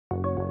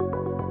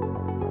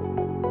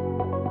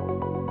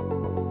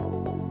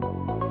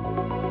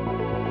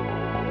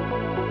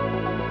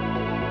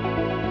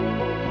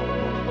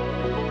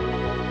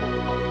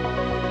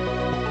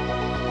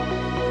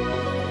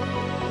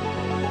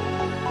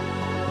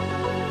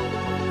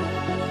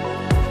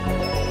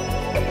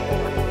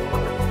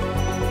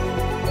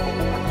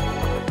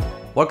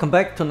Welcome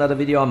back to another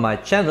video on my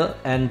channel,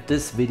 and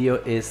this video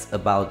is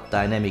about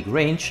dynamic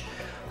range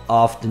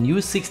of the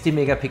new 60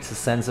 megapixel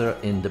sensor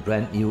in the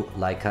brand new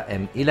Leica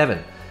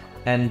M11.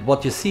 And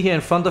what you see here in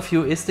front of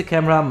you is the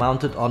camera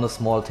mounted on a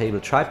small table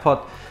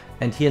tripod,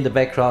 and here in the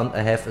background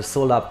I have a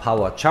solar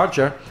power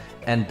charger,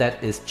 and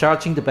that is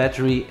charging the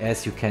battery,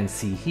 as you can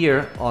see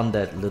here on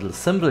that little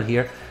symbol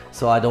here,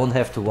 so I don't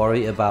have to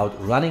worry about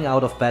running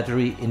out of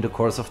battery in the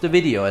course of the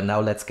video. And now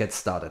let's get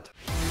started.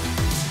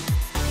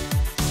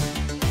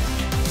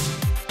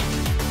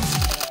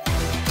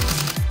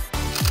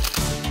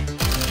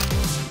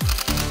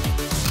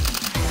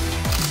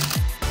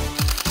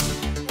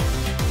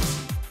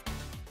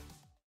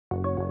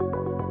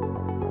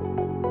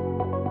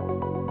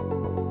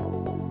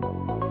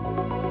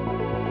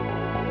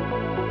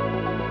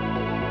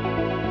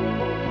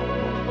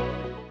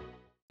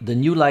 The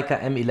new Leica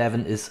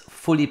M11 is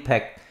fully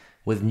packed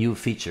with new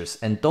features,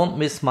 and don't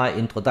miss my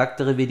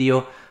introductory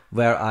video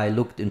where I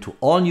looked into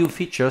all new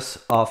features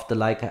of the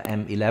Leica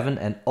M11,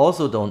 and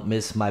also don't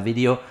miss my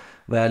video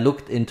where I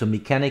looked into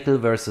mechanical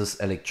versus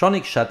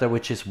electronic shutter,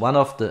 which is one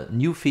of the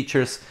new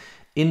features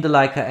in the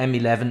Leica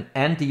M11,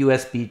 and the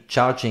USB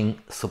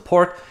charging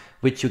support,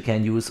 which you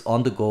can use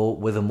on the go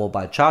with a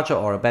mobile charger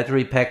or a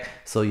battery pack,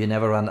 so you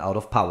never run out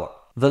of power.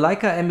 The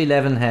Leica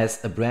M11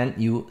 has a brand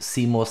new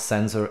CMOS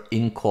sensor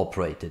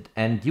incorporated,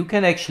 and you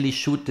can actually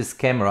shoot this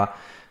camera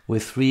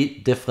with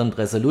 3 different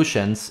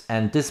resolutions,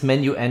 and this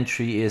menu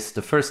entry is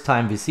the first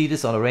time we see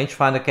this on a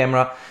rangefinder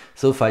camera.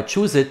 So if I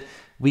choose it,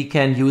 we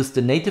can use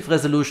the native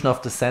resolution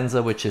of the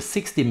sensor, which is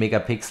 60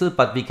 megapixel,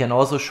 but we can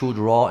also shoot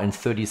RAW in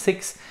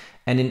 36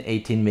 and in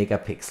 18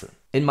 megapixel.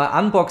 In my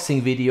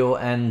unboxing video,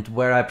 and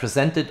where I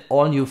presented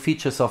all new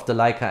features of the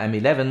Leica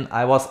M11,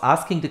 I was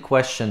asking the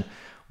question,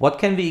 what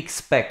can we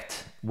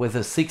expect with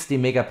a 60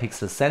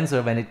 megapixel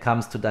sensor when it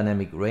comes to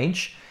dynamic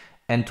range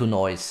and to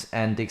noise?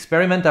 And the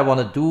experiment I want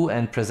to do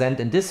and present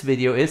in this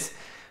video is,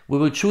 we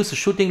will choose a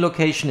shooting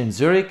location in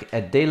Zurich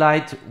at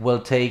daylight.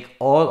 We'll take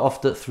all of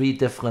the 3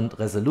 different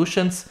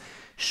resolutions,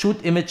 shoot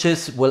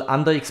images, we'll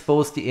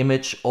underexpose the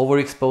image,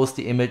 overexpose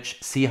the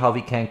image, see how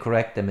we can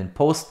correct them in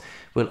post.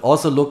 We'll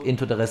also look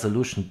into the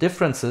resolution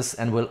differences,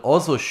 and we'll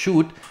also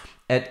shoot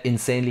at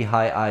insanely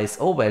high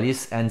ISO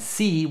values and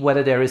see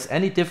whether there is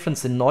any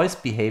difference in noise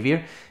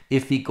behavior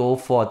if we go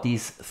for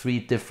these 3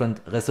 different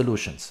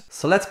resolutions.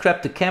 So let's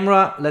grab the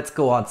camera, let's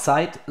go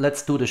outside,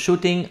 let's do the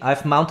shooting.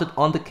 I've mounted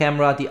on the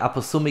camera the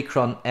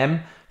Aposumicron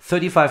M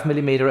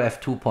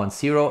 35mm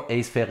f2.0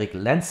 aspherical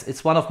lens.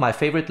 It's one of my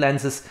favorite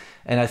lenses,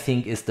 and I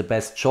think is the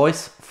best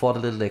choice for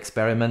the little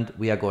experiment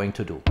we are going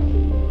to do.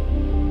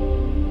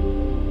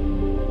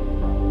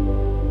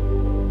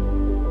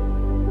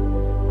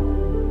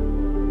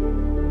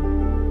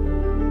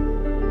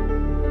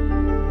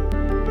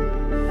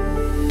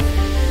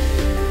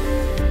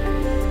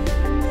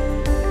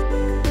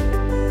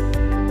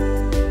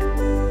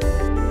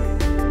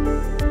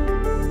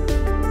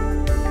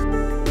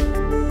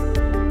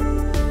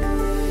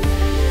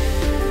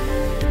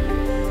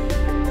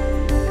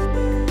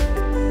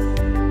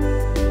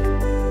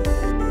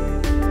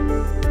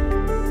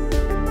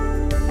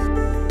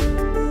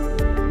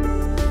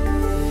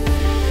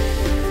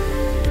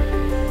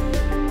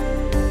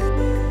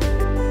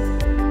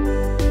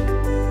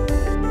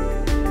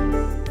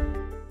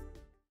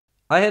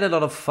 I had a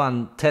lot of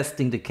fun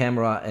testing the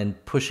camera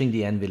and pushing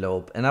the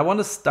envelope, and I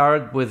want to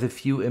start with a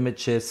few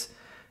images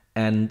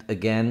and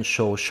again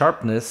show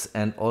sharpness,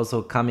 and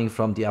also coming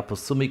from the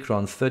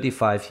Aposumicron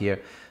 35 here,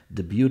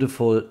 the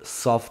beautiful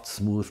soft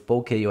smooth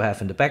bokeh you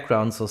have in the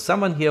background. So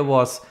someone here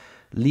was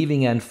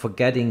leaving and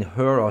forgetting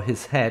her or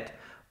his head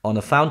on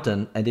a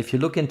fountain, and if you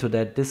look into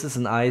that, this is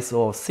an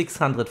ISO of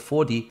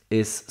 640,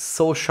 is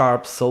so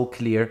sharp, so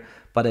clear,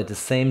 but at the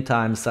same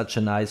time such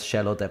a nice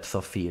shallow depth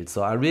of field.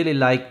 So I really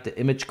like the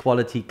image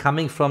quality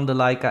coming from the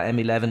Leica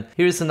M11.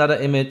 Here's another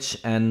image,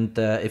 and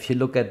if you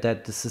look at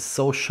that, this is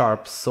so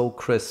sharp, so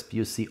crisp.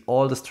 You see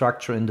all the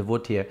structure in the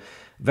wood here.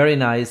 Very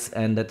nice,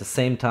 and at the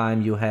same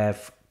time you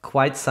have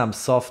quite some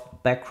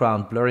soft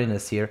background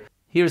blurriness here.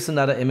 Here's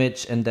another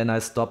image, and then I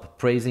stop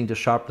praising the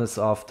sharpness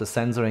of the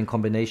sensor in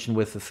combination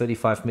with the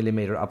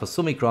 35mm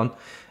Aposumicron,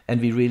 and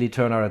we really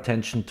turn our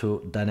attention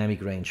to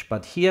dynamic range.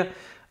 But here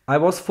I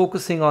was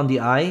focusing on the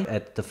eye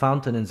at the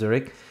fountain in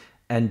Zurich,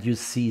 and you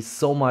see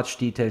so much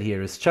detail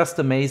here. It's just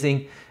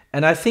amazing.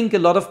 And I think a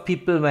lot of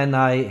people, when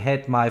I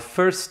had my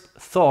first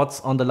thoughts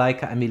on the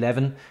Leica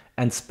M11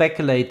 and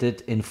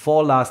speculated in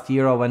fall last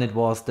year, or when it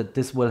was, that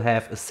this will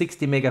have a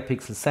 60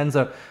 megapixel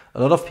sensor,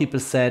 a lot of people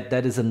said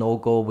that is a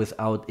no-go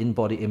without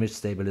in-body image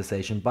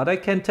stabilization. But I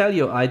can tell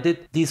you, I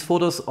did these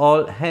photos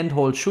all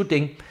handhold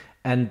shooting,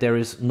 and there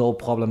is no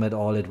problem at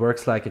all. It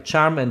works like a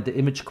charm, and the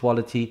image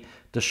quality,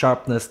 the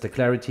sharpness, the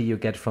clarity you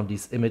get from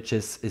these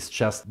images is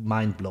just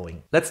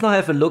mind-blowing. Let's now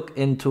have a look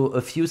into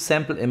a few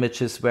sample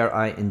images where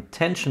I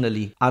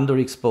intentionally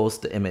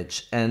underexposed the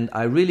image, and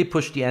I really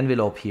pushed the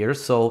envelope here.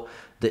 So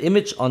the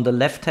image on the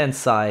left-hand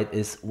side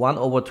is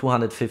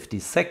 1/250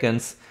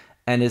 seconds,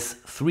 and is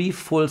 3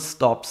 full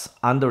stops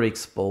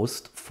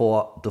underexposed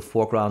for the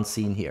foreground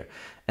scene here.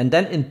 And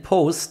then in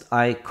post,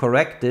 I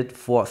corrected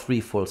for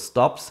 3 full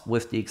stops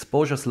with the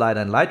exposure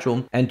slider in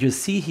Lightroom. And you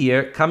see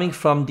here, coming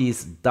from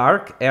these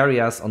dark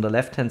areas on the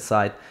left-hand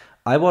side,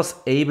 I was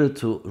able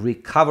to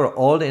recover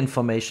all the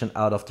information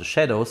out of the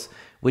shadows,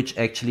 which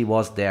actually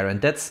was there.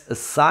 And that's a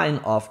sign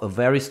of a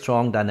very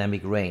strong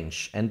dynamic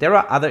range. And there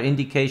are other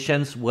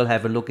indications we'll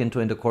have a look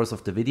into in the course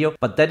of the video,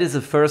 but that is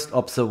a first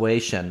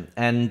observation.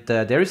 And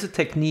there is a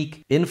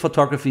technique in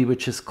photography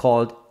which is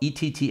called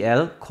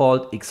ETTL,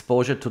 called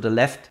exposure to the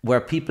left,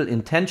 where people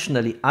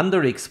intentionally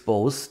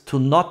underexpose to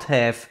not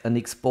have an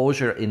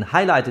exposure in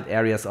highlighted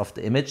areas of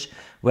the image,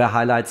 where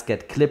highlights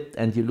get clipped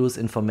and you lose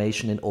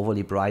information in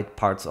overly bright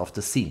parts of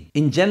the scene.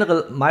 In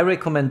general, my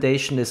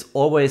recommendation is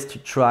always to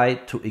try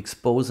to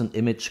expose an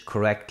image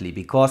correctly,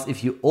 because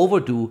if you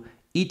overdo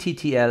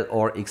ETTL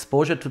or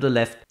exposure to the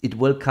left, it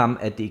will come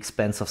at the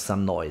expense of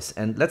some noise.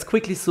 And let's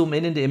quickly zoom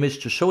in the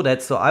image to show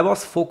that. So I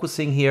was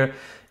focusing here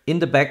in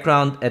the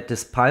background at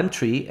this palm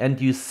tree, and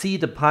you see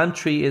the palm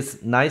tree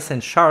is nice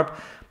and sharp,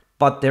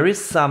 but there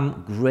is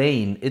some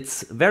grain.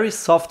 It's very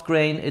soft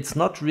grain. It's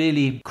not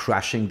really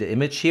crushing the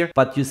image here,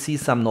 but you see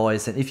some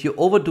noise. And if you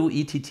overdo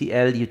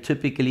ETTL, you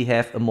typically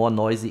have a more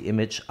noisy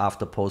image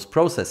after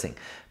post-processing.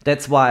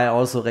 That's why I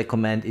also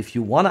recommend, if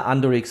you want to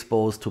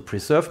underexpose to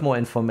preserve more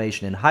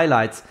information in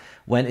highlights,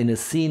 when in a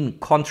scene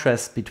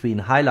contrast between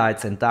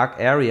highlights and dark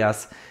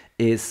areas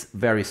is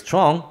very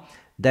strong,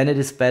 then it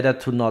is better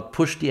to not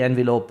push the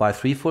envelope by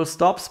 3 full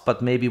stops,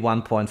 but maybe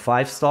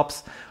 1.5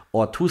 stops,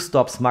 or 2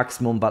 stops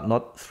maximum, but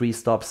not 3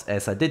 stops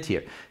as I did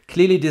here.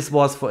 Clearly this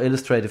was for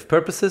illustrative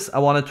purposes. I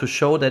wanted to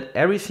show that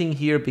everything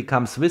here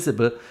becomes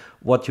visible,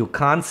 what you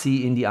can't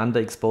see in the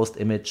underexposed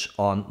image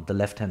on the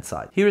left-hand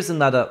side. Here is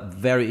another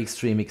very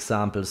extreme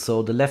example.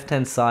 So the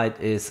left-hand side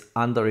is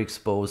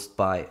underexposed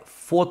by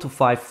 4 to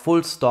 5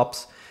 full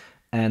stops,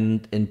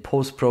 and in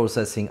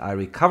post-processing I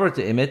recovered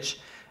the image,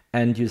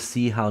 and you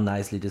see how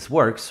nicely this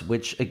works,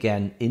 which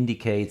again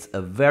indicates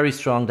a very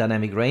strong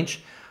dynamic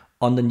range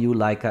on the new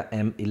Leica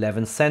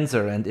M11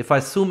 sensor. And if I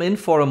zoom in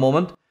for a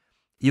moment,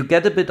 you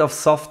get a bit of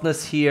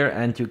softness here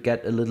and you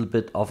get a little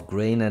bit of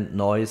grain and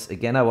noise.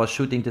 Again, I was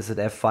shooting this at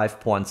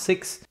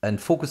f5.6 and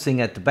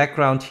focusing at the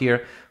background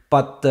here,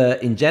 but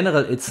in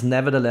general, it's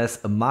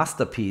nevertheless a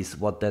masterpiece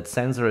what that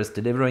sensor is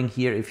delivering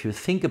here if you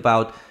think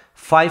about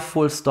 5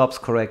 full stops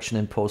correction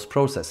in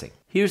post-processing.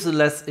 Here's a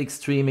less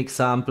extreme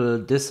example.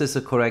 This is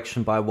a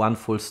correction by 1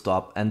 full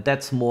stop, and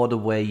that's more the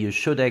way you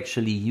should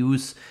actually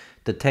use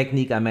the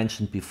technique I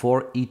mentioned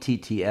before,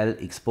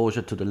 ETTL,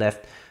 exposure to the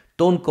left.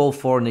 Don't go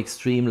for an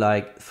extreme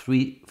like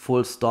 3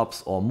 full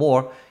stops or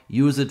more.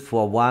 Use it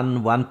for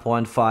 1,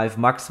 1.5,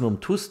 maximum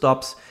 2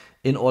 stops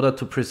in order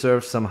to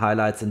preserve some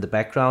highlights in the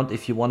background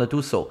if you want to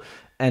do so.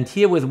 And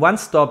here with 1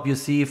 stop, you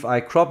see if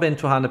I crop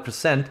into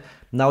 100%,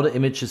 now the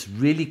image is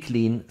really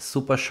clean,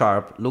 super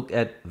sharp. Look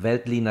at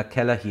Weltliner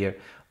Keller here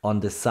on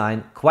the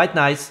sign, quite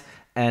nice.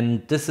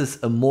 And this is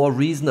a more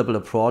reasonable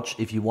approach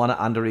if you want to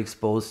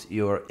underexpose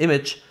your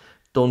image.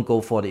 Don't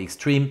go for the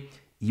extreme,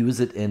 use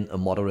it in a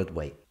moderate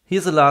way.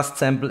 Here's a last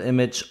sample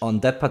image on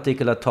that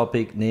particular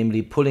topic,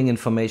 namely pulling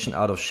information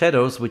out of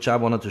shadows, which I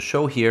wanted to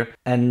show here.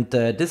 And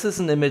this is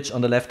an image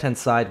on the left-hand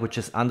side, which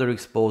is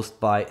underexposed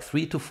by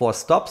 3 to 4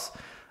 stops.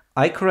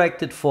 I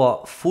corrected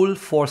for full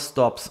 4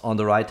 stops on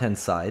the right-hand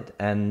side.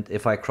 And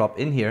if I crop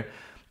in here,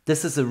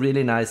 this is a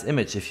really nice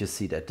image if you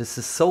see that. This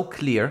is so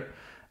clear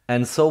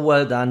and so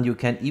well done. You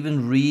can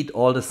even read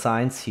all the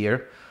signs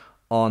here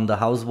on the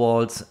house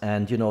walls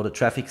and the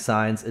traffic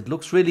signs. It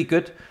looks really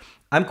good.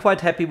 I'm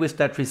quite happy with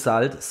that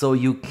result. So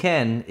you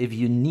can, if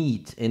you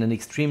need in an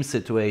extreme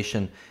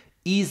situation,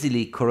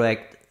 easily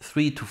correct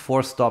 3 to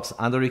 4 stops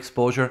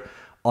underexposure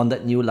on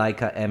that new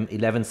Leica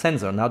M11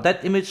 sensor. Now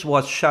that image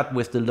was shot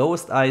with the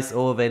lowest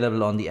ISO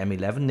available on the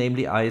M11,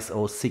 namely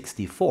ISO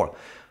 64.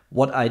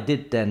 What I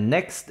did then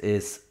next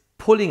is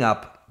pulling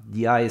up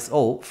the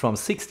ISO from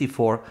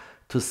 64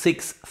 to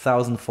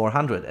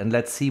 6400, and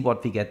let's see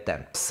what we get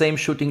then. Same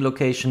shooting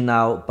location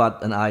now,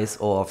 but an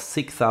ISO of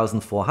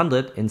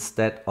 6400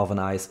 instead of an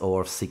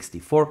ISO of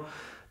 64.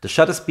 The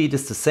shutter speed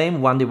is the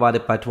same, 1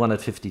 divided by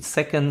 250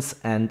 seconds,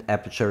 and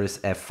aperture is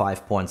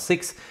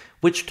f5.6,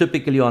 which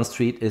typically on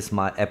street is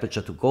my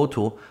aperture to go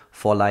to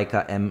for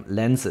Leica M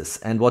lenses.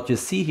 And what you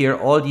see here,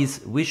 all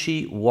these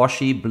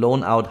wishy-washy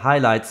blown out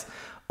highlights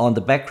on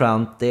the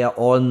background, they are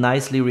all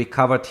nicely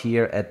recovered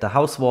here at the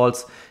house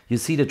walls. You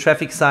see the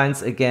traffic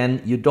signs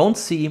again. You don't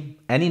see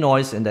any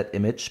noise in that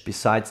image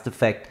besides the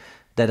fact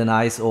that an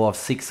ISO of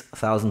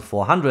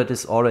 6400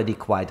 is already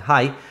quite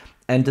high,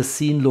 and the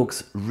scene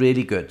looks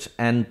really good.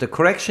 And the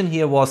correction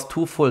here was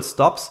 2 full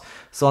stops.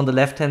 So on the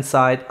left hand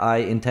side I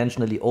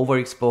intentionally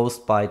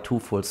overexposed by 2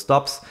 full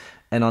stops,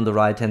 and on the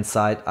right hand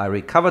side I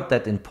recovered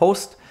that in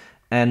post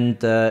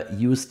and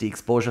used the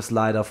exposure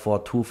slider for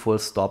 2 full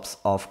stops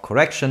of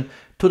correction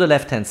to the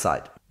left hand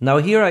side. Now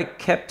here I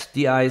kept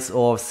the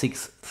ISO of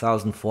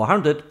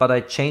 6400, but I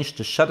changed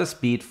the shutter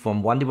speed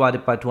from 1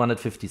 divided by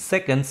 250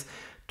 seconds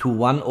to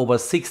 1 over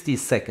 60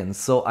 seconds.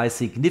 So I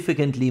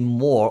significantly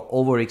more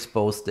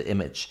overexposed the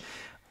image.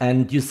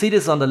 And you see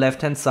this on the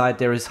left hand side,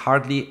 there is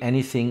hardly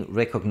anything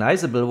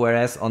recognizable,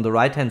 whereas on the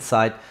right hand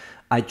side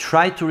I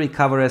try to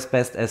recover as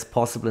best as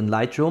possible in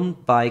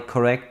Lightroom by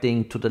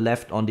correcting to the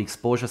left on the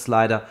exposure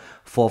slider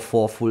for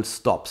 4 full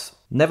stops.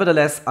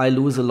 Nevertheless, I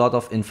lose a lot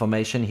of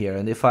information here,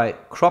 and if I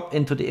crop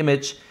into the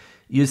image,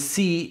 you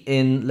see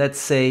in, let's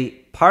say,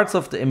 parts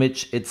of the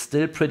image it's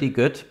still pretty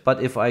good,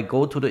 but if I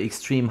go to the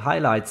extreme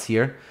highlights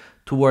here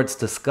towards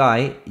the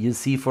sky, you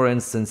see, for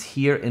instance,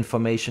 here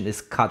information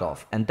is cut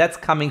off, and that's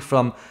coming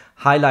from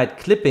highlight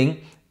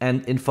clipping,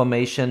 and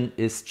information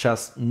is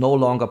just no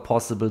longer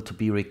possible to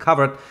be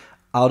recovered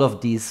out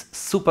of these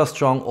super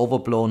strong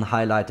overblown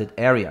highlighted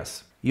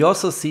areas. You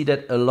also see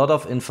that a lot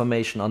of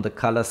information on the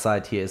color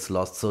side here is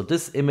lost, so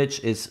this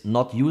image is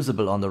not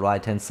usable on the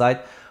right hand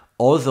side,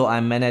 although I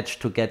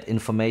managed to get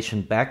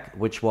information back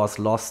which was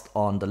lost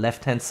on the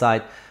left hand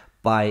side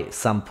by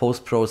some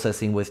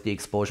post-processing with the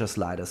exposure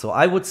slider. So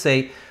I would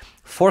say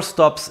 4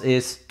 stops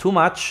is too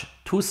much.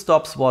 2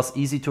 stops was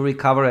easy to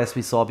recover, as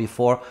we saw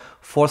before.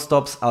 4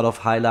 stops out of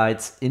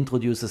highlights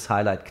introduces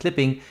highlight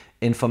clipping,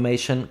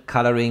 information,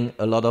 coloring,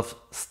 a lot of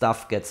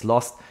stuff gets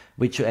lost,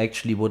 which you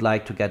actually would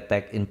like to get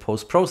back in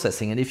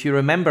post-processing. And if you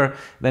remember,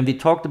 when we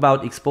talked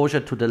about exposure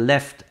to the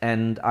left,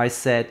 and I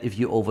said if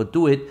you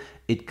overdo it,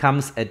 it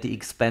comes at the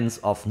expense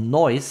of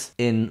noise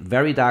in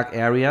very dark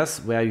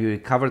areas where you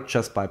recover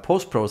just by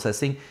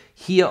post-processing.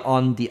 Here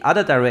on the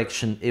other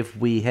direction, if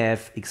we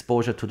have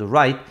exposure to the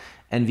right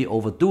and we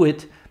overdo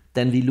it,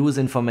 then we lose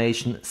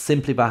information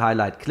simply by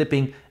highlight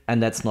clipping,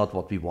 and that's not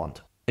what we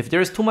want. If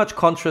there is too much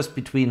contrast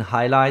between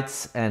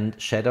highlights and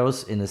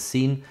shadows in a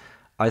scene,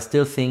 I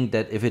still think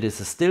that if it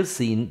is a still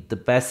scene, the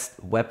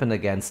best weapon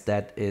against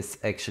that is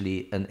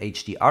actually an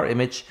HDR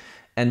image.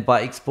 And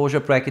by exposure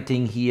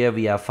bracketing here,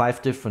 we have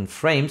 5 different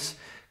frames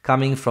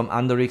coming from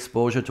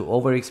underexposure to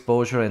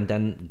overexposure and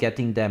then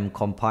getting them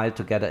compiled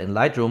together in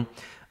Lightroom.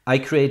 I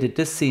created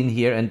this scene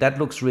here, and that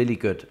looks really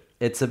good.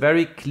 It's a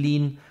very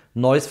clean,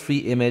 noise-free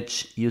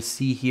image. You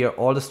see here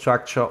all the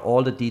structure,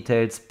 all the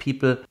details,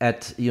 people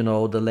at,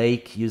 the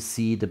lake. You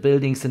see the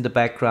buildings in the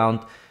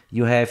background.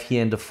 You have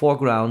here in the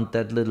foreground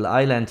that little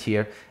island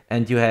here,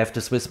 and you have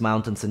the Swiss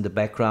mountains in the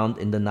background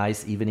in the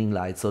nice evening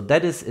light. So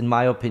that is, in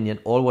my opinion,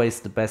 always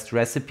the best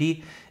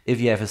recipe.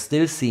 If you have a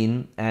still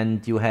scene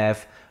and you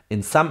have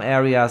in some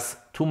areas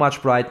too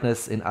much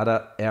brightness, in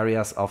other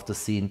areas of the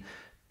scene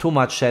too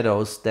much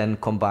shadows, then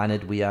combine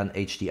it via an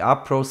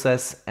HDR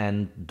process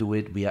and do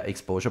it via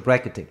exposure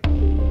bracketing.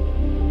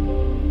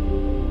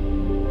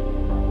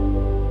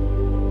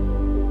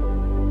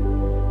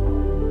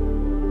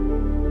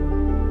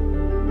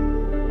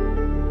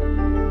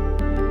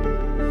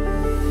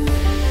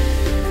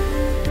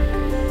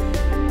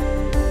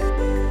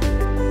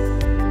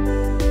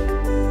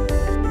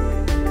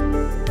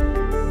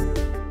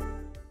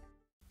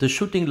 The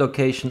shooting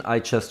location I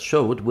just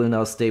showed will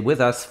now stay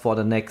with us for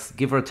the next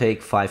give or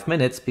take 5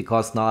 minutes,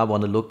 because now I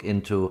want to look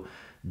into,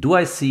 do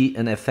I see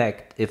an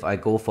effect if I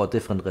go for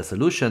different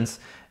resolutions,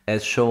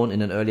 as shown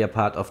in an earlier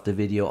part of the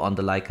video on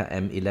the Leica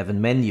M11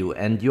 menu.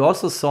 And you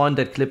also saw in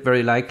that clip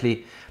very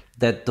likely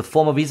that the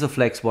former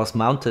VisuFlex was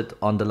mounted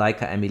on the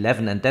Leica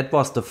M11, and that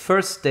was the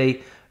first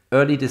day,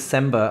 early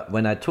December,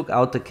 when I took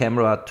out the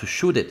camera to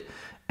shoot it.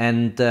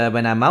 And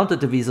when I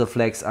mounted the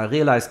VisuFlex, I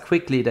realized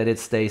quickly that it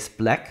stays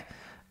black.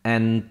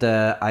 And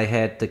I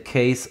had the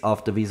case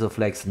of the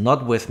VisuFlex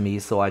not with me,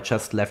 so I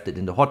just left it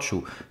in the hot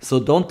shoe. So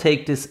don't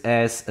take this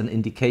as an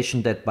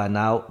indication that by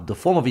now the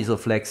former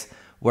VisuFlex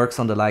works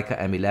on the Leica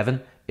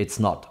M11. It's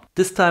not.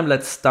 This time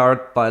let's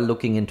start by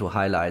looking into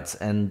highlights,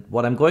 and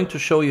what I'm going to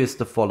show you is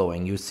the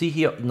following. You see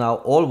here now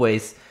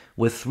always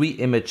with 3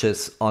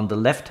 images on the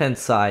left hand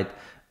side,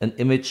 an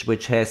image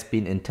which has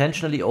been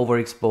intentionally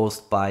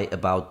overexposed by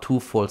about 2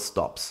 full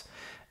stops.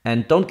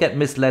 And don't get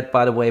misled,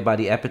 by the way, by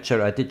the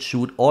aperture. I did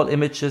shoot all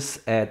images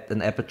at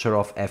an aperture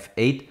of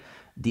f8.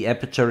 The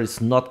aperture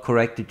is not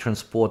correctly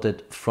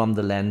transported from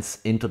the lens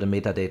into the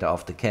metadata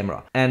of the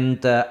camera.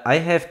 And I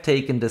have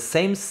taken the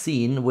same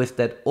scene with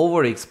that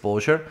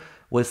overexposure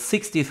with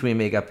 63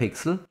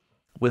 megapixel,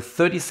 with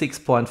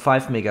 36.5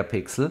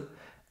 megapixel,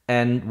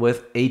 and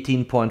with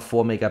 18.4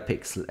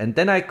 megapixel. And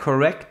then I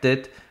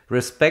corrected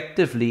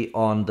respectively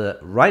on the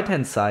right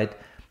hand side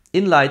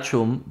in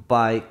Lightroom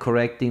by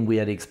correcting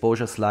via the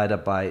exposure slider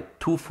by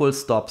 2 full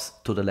stops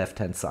to the left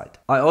hand side.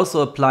 I also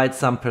applied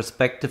some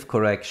perspective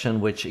correction,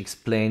 which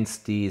explains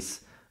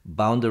these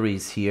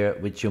boundaries here,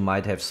 which you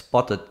might have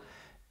spotted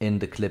in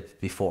the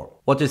clip before.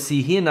 What you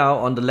see here now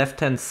on the left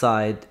hand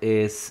side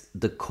is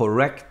the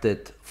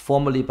corrected,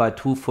 formerly by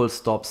 2 full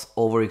stops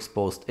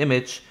overexposed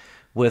image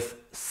with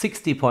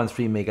 60.3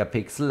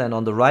 megapixel, and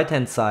on the right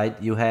hand side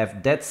you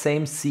have that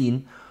same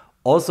scene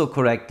also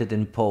corrected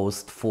in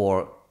post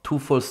for 2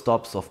 full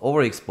stops of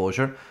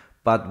overexposure,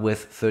 but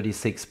with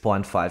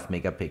 36.5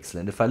 megapixel.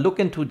 And if I look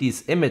into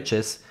these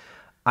images,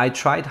 I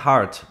tried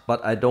hard,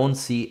 but I don't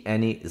see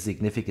any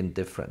significant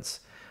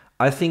difference.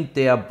 I think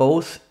they are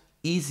both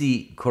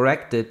easy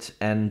corrected,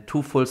 and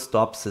 2 full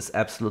stops is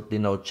absolutely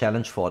no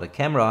challenge for the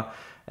camera.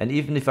 And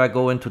even if I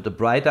go into the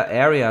brighter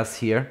areas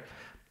here,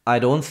 I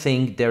don't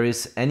think there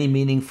is any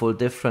meaningful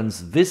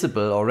difference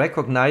visible or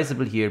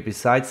recognizable here,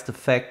 besides the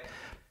fact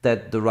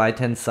that the right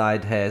hand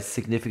side has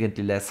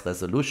significantly less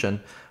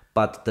resolution,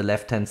 but the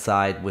left hand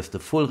side with the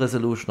full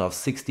resolution of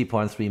 60.3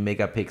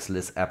 megapixel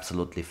is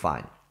absolutely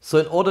fine. So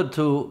in order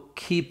to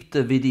keep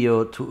the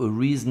video to a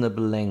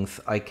reasonable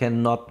length, I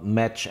cannot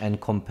match and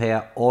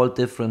compare all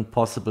different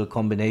possible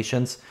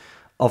combinations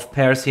of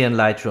pairs here in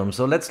Lightroom.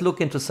 So let's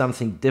look into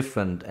something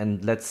different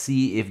and let's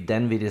see if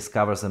then we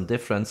discover some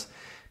difference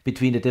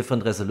between the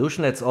different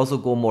resolution. Let's also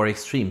go more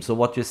extreme. So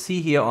what you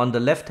see here on the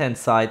left hand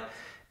side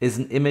is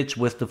an image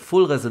with the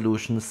full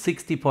resolution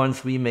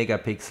 60.3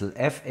 megapixel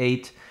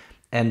f8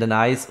 and an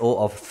ISO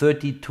of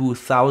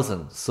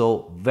 32,000.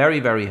 So very,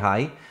 very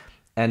high.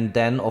 And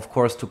then, of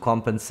course, to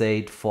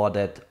compensate for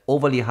that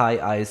overly high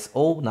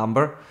ISO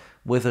number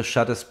with a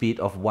shutter speed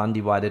of 1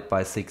 divided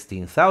by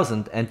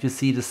 16,000. And you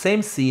see the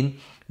same scene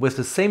with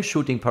the same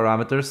shooting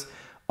parameters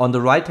on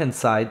the right hand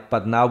side,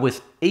 but now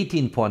with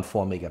 18.4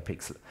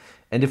 megapixel.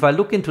 And if I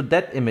look into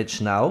that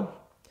image now,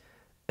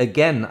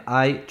 again,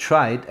 I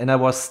tried and I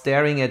was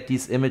staring at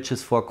these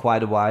images for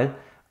quite a while.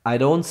 I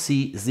don't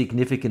see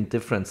significant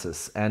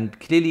differences. And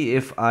clearly,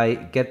 if I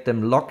get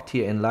them locked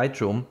here in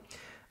Lightroom,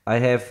 I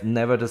have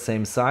never the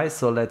same size.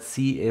 So let's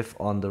see if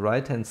on the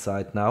right hand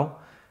side now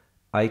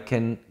I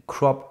can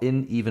crop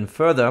in even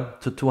further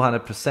to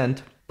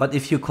 200%. But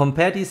if you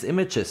compare these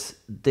images,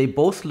 they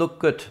both look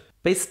good.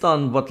 Based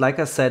on what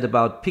Leica said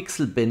about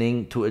pixel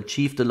binning to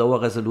achieve the lower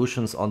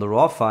resolutions on the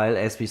RAW file,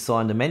 as we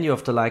saw in the menu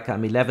of the Leica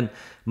M11,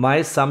 my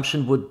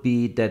assumption would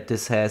be that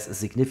this has a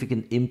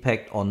significant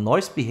impact on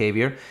noise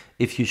behavior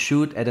if you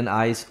shoot at an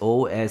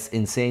ISO as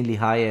insanely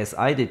high as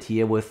I did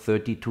here with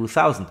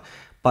 32,000.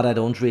 But I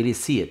don't really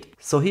see it.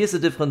 So here's a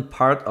different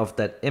part of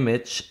that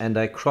image, and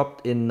I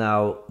cropped in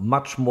now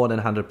much more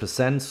than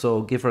 100%,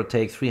 so give or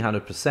take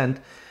 300%.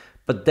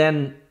 But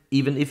then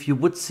even if you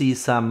would see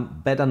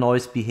some better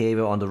noise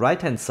behavior on the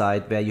right hand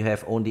side where you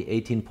have only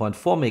 18.4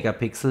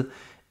 megapixel,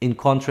 in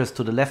contrast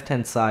to the left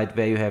hand side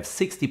where you have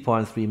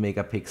 60.3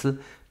 megapixel,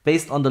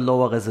 based on the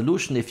lower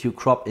resolution, if you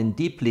crop in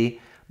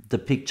deeply, the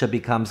picture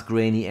becomes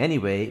grainy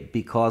anyway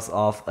because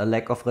of a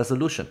lack of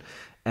resolution.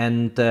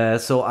 And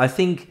so I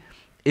think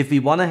if we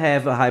want to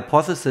have a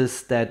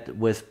hypothesis that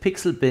with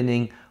pixel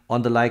binning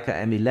on the Leica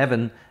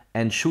M11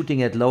 and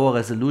shooting at lower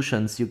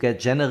resolutions, you get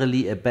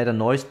generally a better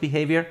noise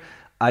behavior,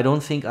 I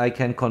don't think I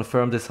can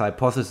confirm this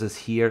hypothesis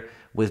here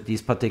with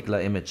these particular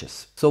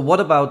images. So what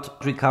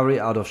about recovery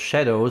out of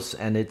shadows?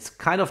 And it's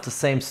kind of the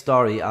same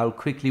story. I'll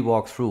quickly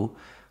walk through,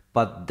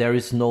 but there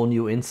is no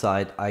new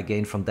insight I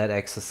gained from that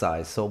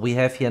exercise. So we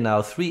have here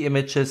now 3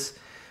 images,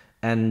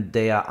 and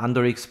they are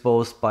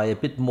underexposed by a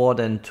bit more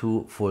than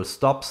 2 full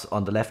stops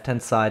on the left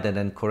hand side, and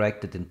then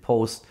corrected in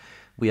post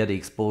via the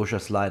exposure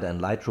slider and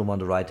Lightroom on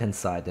the right hand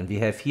side. And we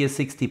have here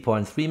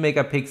 60.3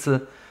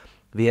 megapixel,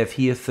 we have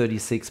here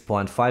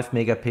 36.5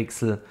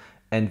 megapixel,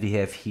 and we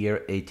have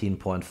here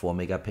 18.4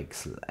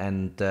 megapixel.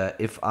 And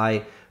if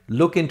I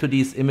look into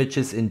these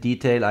images in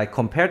detail, I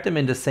compared them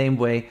in the same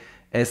way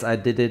as I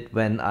did it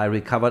when I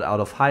recovered out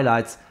of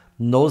highlights.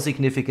 No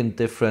significant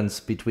difference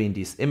between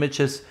these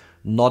images.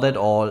 Not at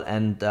all,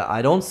 and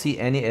I don't see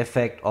any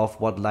effect of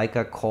what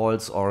Leica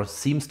calls or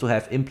seems to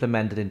have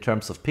implemented in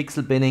terms of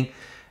pixel binning,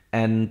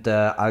 and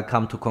I'll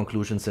come to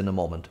conclusions in a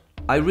moment.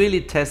 I really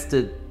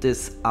tested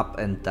this up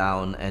and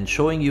down, and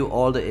showing you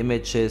all the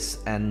images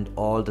and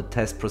all the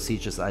test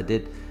procedures I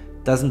did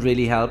doesn't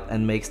really help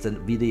and makes the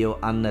video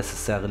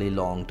unnecessarily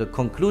long. The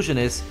conclusion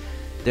is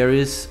there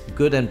is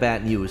good and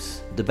bad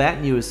news. The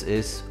bad news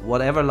is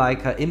whatever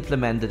Leica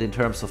implemented in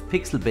terms of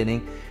pixel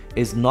binning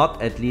is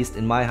not, at least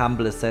in my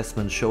humble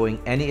assessment, showing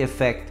any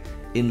effect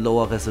in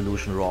lower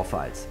resolution RAW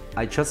files.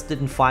 I just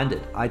didn't find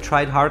it. I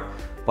tried hard,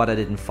 but I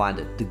didn't find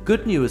it. The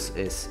good news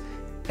is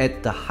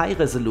at the high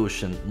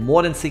resolution,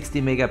 more than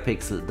 60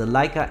 megapixel, the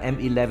Leica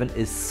M11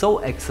 is so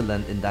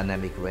excellent in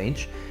dynamic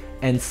range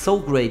and so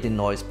great in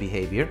noise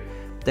behavior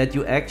that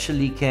you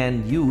actually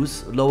can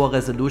use lower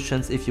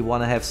resolutions if you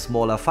want to have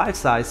smaller file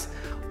size,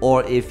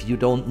 or if you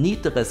don't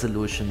need the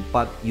resolution,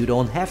 but you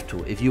don't have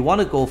to. If you want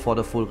to go for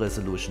the full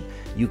resolution,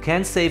 you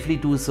can safely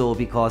do so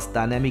because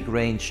dynamic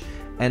range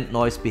and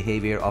noise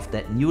behavior of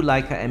that new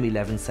Leica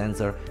M11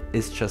 sensor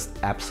is just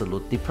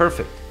absolutely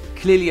perfect.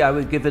 Clearly, I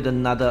will give it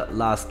another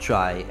last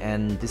try.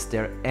 And is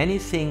there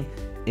anything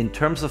in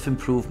terms of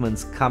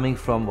improvements coming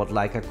from what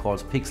Leica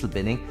calls pixel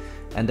binning?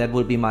 And that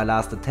will be my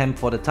last attempt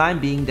for the time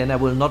being. Then I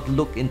will not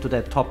look into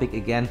that topic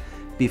again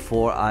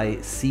before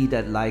I see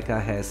that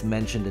Leica has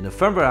mentioned in a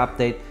firmware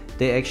update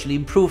they actually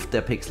improved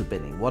their pixel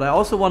binning. What I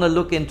also want to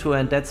look into,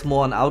 and that's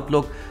more an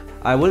outlook,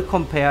 I will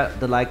compare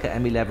the Leica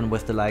M11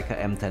 with the Leica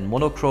M10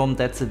 monochrome.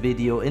 That's a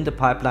video in the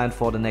pipeline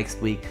for the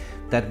next week.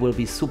 That will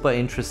be super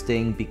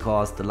interesting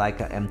because the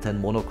Leica M10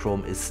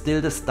 monochrome is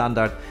still the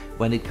standard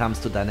when it comes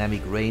to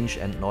dynamic range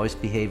and noise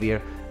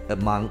behavior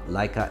among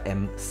Leica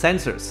M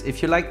sensors.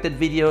 If you liked that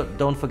video,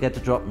 don't forget to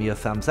drop me a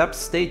thumbs up.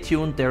 Stay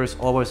tuned, there is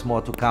always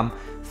more to come.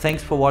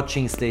 Thanks for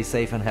watching, stay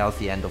safe and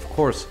healthy, and of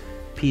course,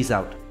 peace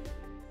out.